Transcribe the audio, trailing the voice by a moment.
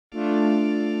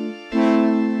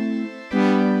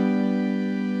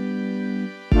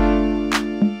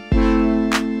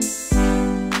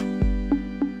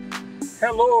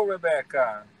Hello,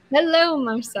 Rebecca. Hello,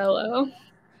 Marcelo.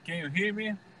 Can you hear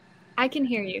me? I can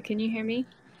hear you. Can you hear me?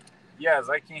 Yes,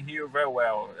 I can hear you very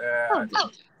well. Oh,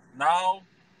 good. Now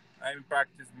I'm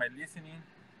practicing my listening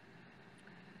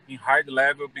in hard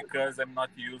level because I'm not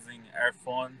using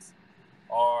earphones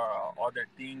or other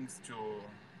things to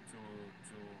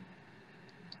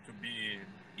be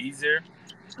easier.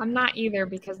 I'm not either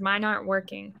because mine aren't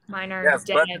working. Mine are Yes,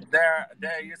 but dead. there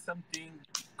is something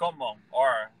common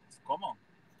or common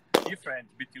different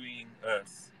between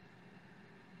us.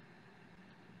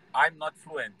 I'm not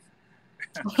fluent.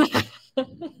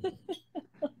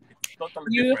 It's totally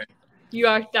you different. you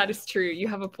are that is true. You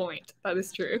have a point. That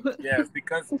is true. Yes,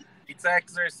 because it's an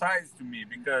exercise to me.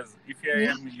 Because if I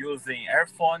Yeah. am using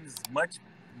earphones, much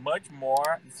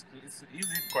more. Is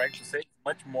it correct to say it's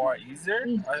much more easier?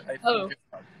 I think Oh, it's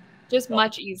not. just No,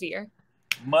 much easier.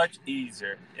 much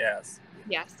easier. Yes,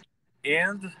 Yes.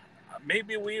 and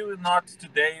maybe we will not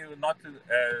today will not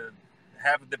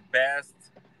have the best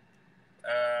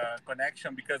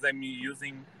connection because I'm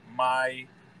using my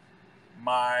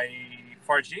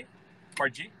 4G,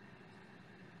 4G,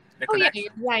 the Oh yeah,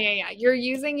 connection. yeah. You're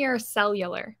using your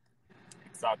cellular.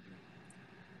 Exactly.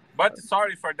 But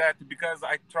sorry for that because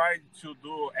I tried to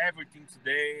do everything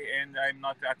today and I'm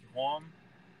not at home.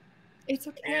 It's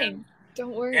okay. And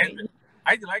Don't worry. and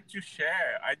I'd like to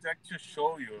share. I'd like to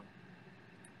show you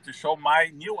to show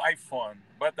my new iPhone.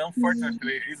 But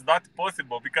unfortunately, it's not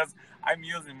possible because I'm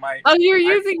using my Oh, you're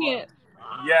using iPhone. it.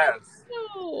 Yes,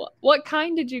 No. What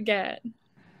kind did you get?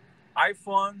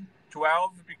 iPhone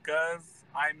 12 because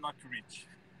I'm not rich.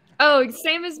 Oh,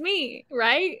 same as me,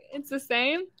 right? It's the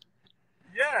same.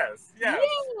 Yes, yes,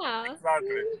 Yeah.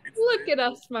 exactly. Look at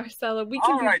us, Marcella. We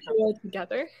can All be right. cool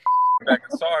together.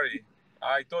 Rebecca, sorry,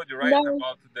 I told you right No.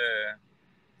 about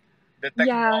the Yeah,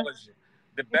 technology,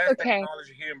 the it's best okay.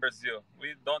 technology here in Brazil.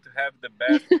 We don't have the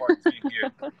best 4G here.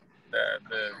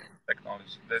 The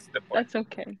technology. That's the point. That's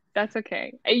okay. That's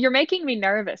okay. You're making me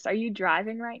nervous. Are you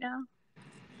driving right now?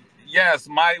 Yes,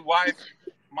 my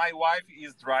wife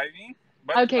is driving,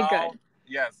 but Okay, now good.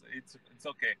 yes, it's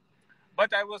okay.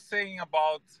 But I was saying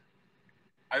about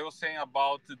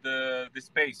the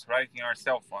space right in our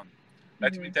cell phone.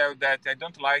 Let me Hmm. tell you that I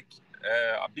don't like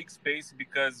a big space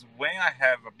because when I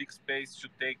have a big space to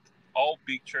take all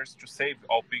pictures, to save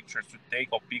all pictures, to take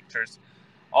all pictures,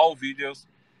 all videos,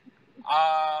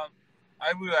 uh,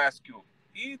 I will ask you,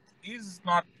 it is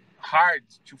not hard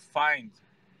to find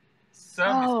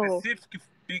some Oh, specific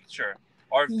picture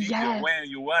or video yes. when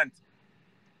you want.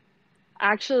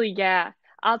 Actually, yeah.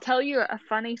 I'll tell you a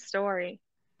funny story.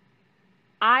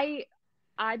 I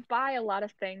I buy a lot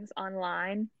of things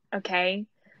online, okay?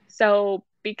 So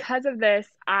because of this,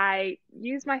 I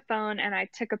used my phone and I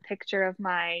took a picture of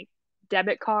my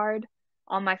debit card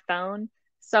on my phone.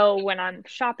 So when I'm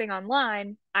shopping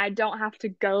online, I don't have to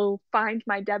go find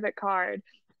my debit card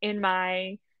in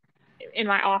my in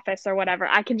my office or whatever.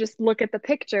 I can just look at the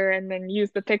picture and then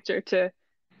use the picture to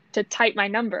type my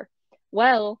number.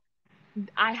 Well,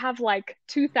 I have like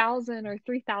 2,000 or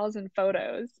 3,000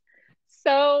 photos.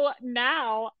 So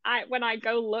now I when I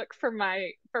go look for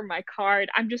my card,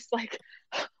 I'm just like,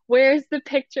 where's the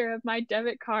picture of my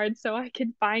debit card so I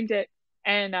can find it?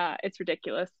 And it's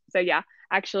ridiculous. So yeah,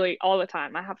 actually all the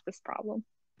time I have this problem.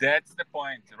 That's the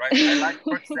point, right? I like,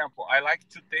 for example, I like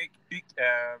to take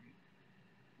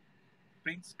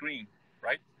print screen,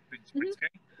 right? Print Mhm, screen.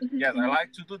 mhm, Yes, I mhm,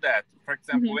 like to do that. For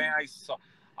example, mhm. when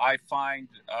I find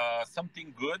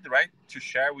something good, right, to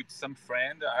share with some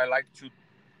friend, I like to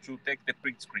take the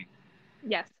print screen.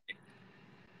 Yes.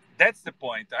 That's the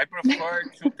point. I prefer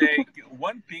to take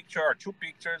one picture or two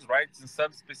pictures, right, in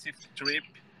some specific trip.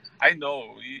 I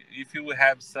know if you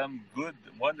have some good,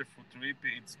 wonderful trip,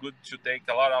 it's good to take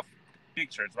a lot of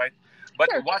pictures, right? But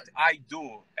Sure. what I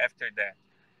do after that,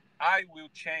 I will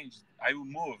change, I will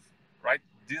move, right,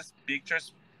 these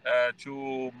pictures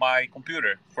to my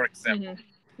computer, for example,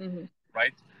 Hmm. Hmm.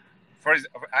 right?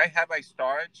 I have a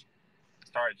storage,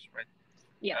 right?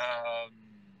 Yes. Um,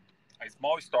 a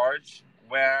small storage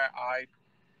where I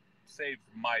save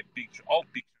my pictures, all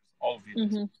videos.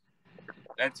 Hmm.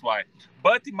 That's why.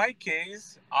 But in my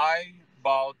case, I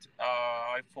bought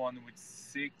iPhone with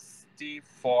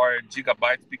 64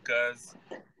 gigabytes because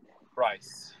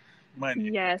price,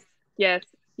 money. Yes. Yes.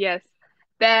 Yes.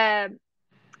 The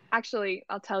actually,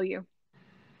 I'll tell you.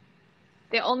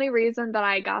 The only reason that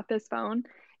I got this phone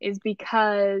is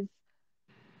because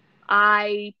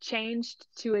I changed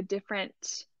to a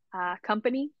different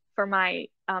company for my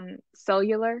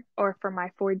cellular or for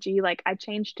my 4G. Like I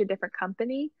changed to a different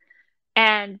company.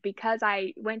 And because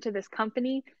I went to this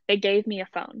company, they gave me a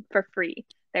phone for free.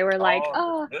 They were like, Oh,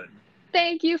 that's oh, good.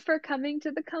 thank you for coming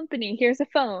to the company. Here's a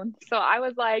phone. So I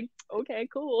was like, okay,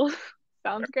 cool.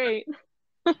 Sounds great.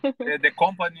 The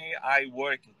company I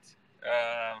worked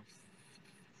uh,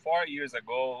 4 years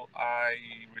ago, I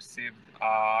received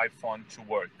an iPhone to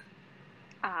work.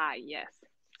 Ah, yes.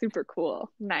 Super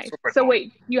cool. Nice. Super So cool.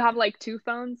 wait, you have like two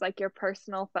phones, like your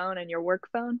personal phone and your work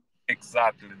phone?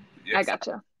 Exactly. I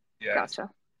Exactly. gotcha. Yes. Gotcha.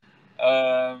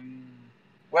 Um,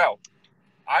 well,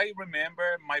 I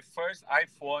remember my first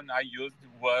iPhone I used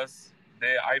was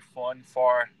the iPhone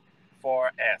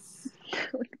 4S.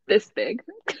 This big.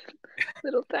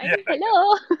 Little Yeah, tiny.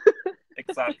 Hello.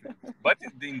 exactly. But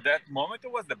in that moment,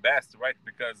 it was the best, right?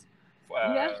 Because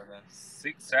Yeah.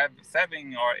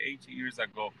 7 or 8 years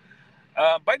ago.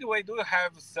 By the way, do you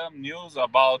have some news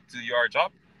about your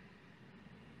job?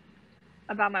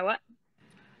 About my what?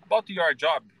 About your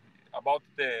job? About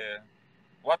the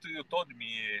what you told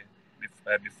me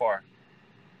before?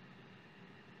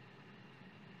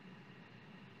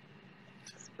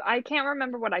 I can't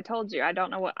remember what I told you. I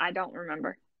don't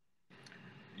remember.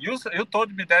 You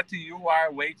told me that you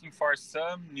are waiting for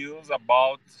some news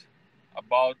about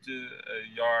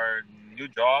your new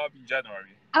job in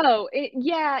January. Oh,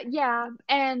 yeah, yeah.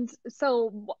 And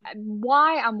so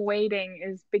why I'm waiting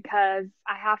is because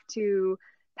I have to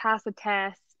pass a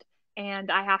test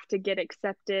and I have to get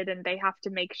accepted and they have to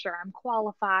make sure I'm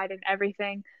qualified and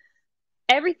everything.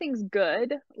 Everything's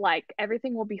good. Like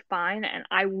everything will be fine and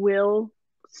I will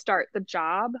start the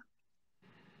job.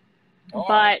 Oh,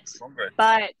 But, congrats.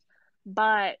 but,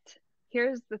 but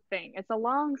here's the thing. It's a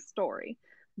long story,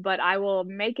 but I will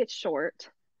make it short.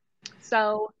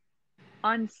 So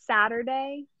on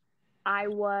Saturday, I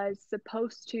was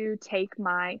supposed to take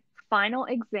my final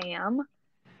exam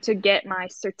to get my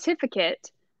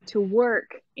certificate to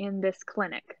work in this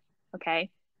clinic.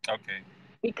 Okay. Okay.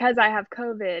 Because I have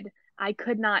COVID, I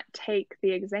could not take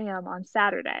the exam on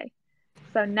Saturday.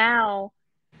 So now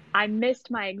I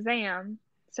missed my exam.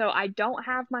 So I don't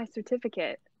have my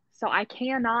certificate. So I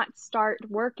cannot start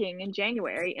working in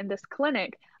January in this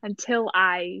clinic until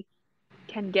I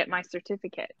can get my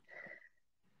certificate.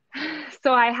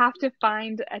 So I have to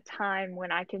find a time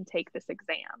when I can take this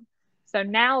exam. So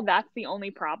now that's the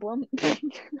only problem,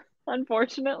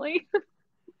 unfortunately.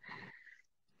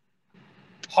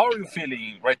 How are you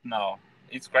feeling right now?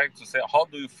 It's correct to say how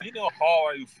do you feel or how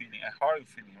are you feeling? How are you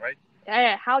feeling, right?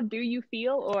 How do you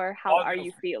feel or how How do are you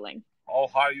you feel? feeling? Or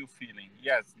how are you feeling?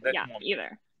 Yes, that Yeah, moment.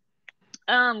 either.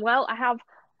 Well, I have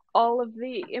all of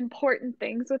the important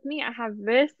things with me. I have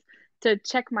this to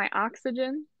check my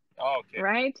oxygen, Oh, okay.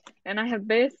 right? And I have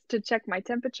this to check my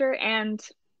temperature, and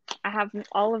I have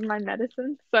all of my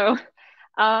medicine. So,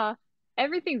 uh,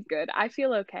 everything's good. I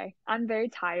feel okay. I'm very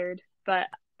tired, but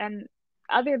and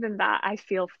other than that, I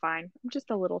feel fine. I'm just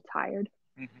a little tired.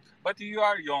 Mhm. But you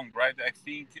are young, right? I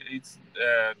think it's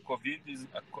COVID is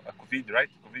COVID, right?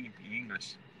 COVID in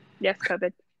English. Yes,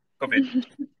 COVID. COVID.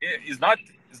 It's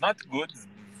not good.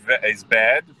 It's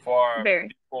bad for Very.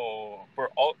 people for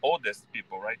oldest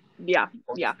people, right? Yeah,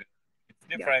 yeah, Oldest people. It's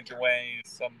yeah. different when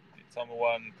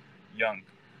someone young.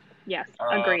 Yes,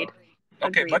 Uh, agreed.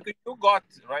 okay, but Agreed. you got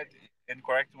right and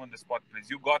correct me on the spot, please.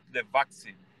 You got the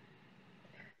vaccine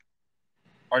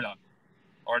or not?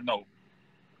 Or no?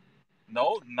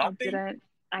 No, I nothing. didn't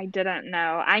I didn't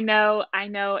know. I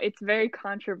know it's very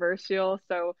controversial,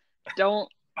 so don't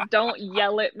don't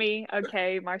yell at me,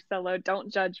 okay, Marcelo,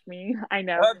 don't judge me. I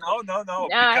know. No, no, no.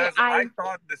 I Because I I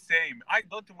thought the same. I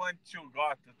don't want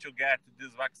to get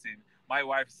this vaccine. My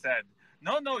wife said,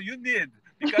 "No, no, you need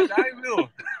because I will.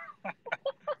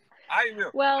 I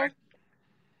will. I well,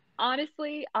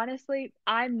 honestly,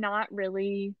 I'm not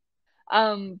really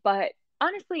but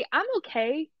honestly, I'm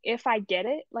okay if I get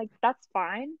it. Like that's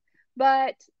fine.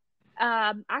 But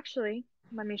actually,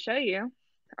 let me show you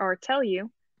or tell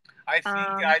you. I think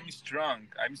Um I'm strong.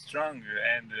 I'm strong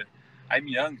and I'm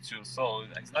young too. So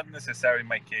it's not necessary in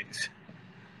my case.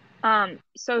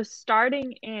 so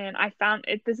starting in, I found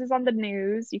it, this is on the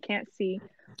news, you can't see,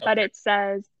 but Okay. it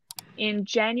says in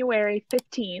January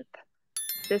 15th,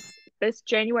 this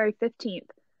January 15th,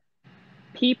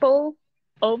 people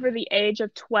over the age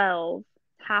of 12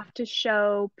 have to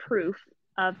show proof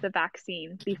of the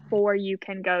vaccine before you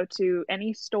can go to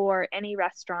any store, any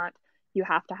restaurant. You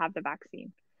have to have the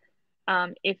vaccine.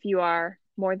 If you are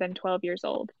more than 12 years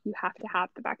old, you have to have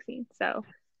the vaccine. So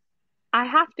I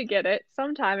have to get it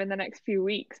sometime in the next few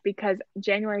weeks because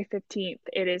January 15th,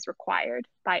 it is required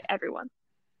by everyone.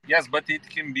 Yes, but it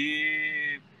can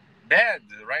be bad,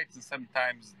 right?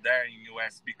 Sometimes there in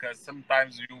US because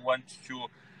sometimes you want to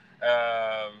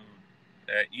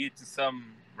eat some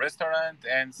restaurant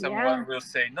and Yeah. someone will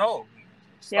say no,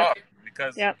 Yep. stop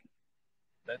because Yep.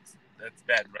 That's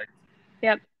bad, right?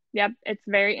 Yep. It's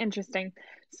very interesting.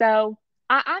 So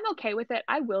I'm okay with it.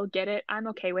 I will get it. I'm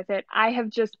okay with it. I have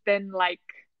just been like,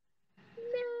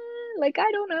 nah, like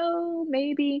I don't know,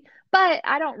 maybe, but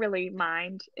I don't really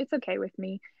mind. It's okay with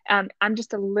me. I'm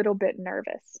just a little bit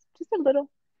nervous, just a little,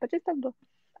 but just a little.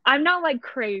 I'm not like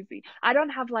crazy. I don't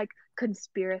have like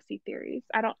conspiracy theories.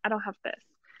 I don't have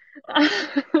All right.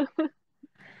 this.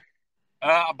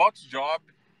 About job,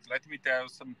 let me tell you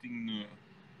something new.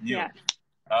 Yeah.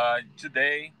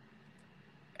 Today,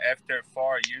 after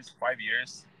 4 years, 5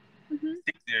 years, Hmm.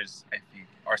 6 years, I think,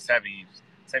 or 7 years,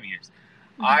 7 years,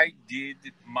 Hmm. I did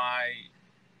my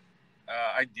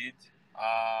I did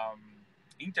um,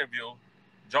 interview,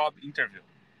 job interview,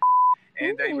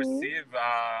 and I Ooh. received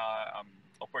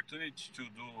opportunity to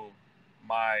do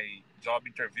my job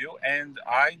interview, and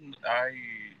I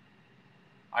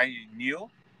knew,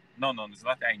 no, it's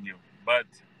not I knew, but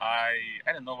I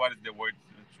don't know what is the word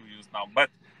to use now, but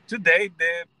today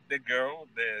the girl,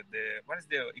 the what is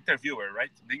the interviewer,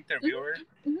 right? The interviewer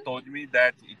Hmm. told me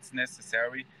that it's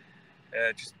necessary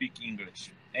to speak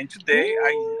English, and today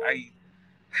Ooh.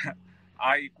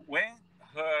 I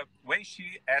when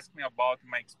she asked me about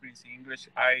my experience in English,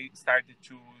 I started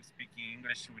to speak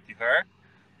English with her,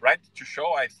 right? To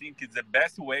show, I think it's the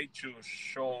best way to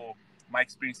show my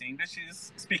experience in English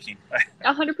is speaking.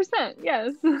 100%.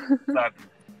 Yes. Exactly.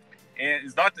 And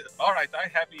it's not all right. I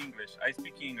have English. I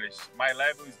speak English. My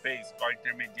level is basic or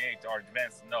intermediate or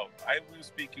advanced. No, I will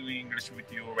speak English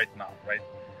with you right now, right?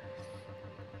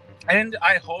 And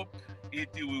I hope it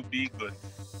will be good.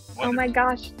 Oh my Wonderful.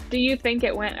 gosh. Do you think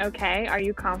it went okay? Are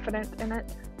you confident in it?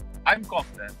 I'm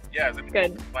confident. Yes,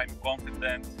 Good. I'm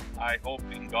confident. I hope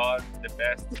in God the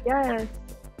best. Yes.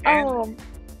 And Oh,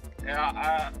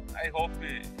 I hope.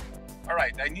 All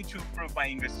right, I need to improve my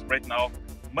English right now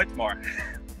much more.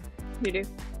 you do.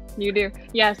 You do.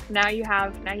 Yes, now you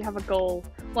have a goal.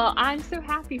 Well, I'm so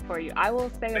happy for you. I will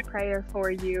say a prayer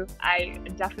for you. I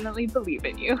definitely believe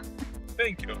in you.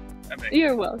 Thank you. Amazing.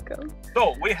 You're welcome.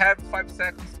 So we have 5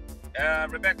 seconds.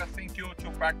 Rebecca, thank you to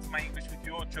practice my English with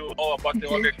you, to know about the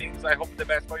other things. I hope the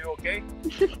best for you, okay?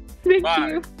 Thank Bye.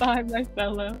 you. Bye, my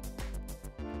fellow.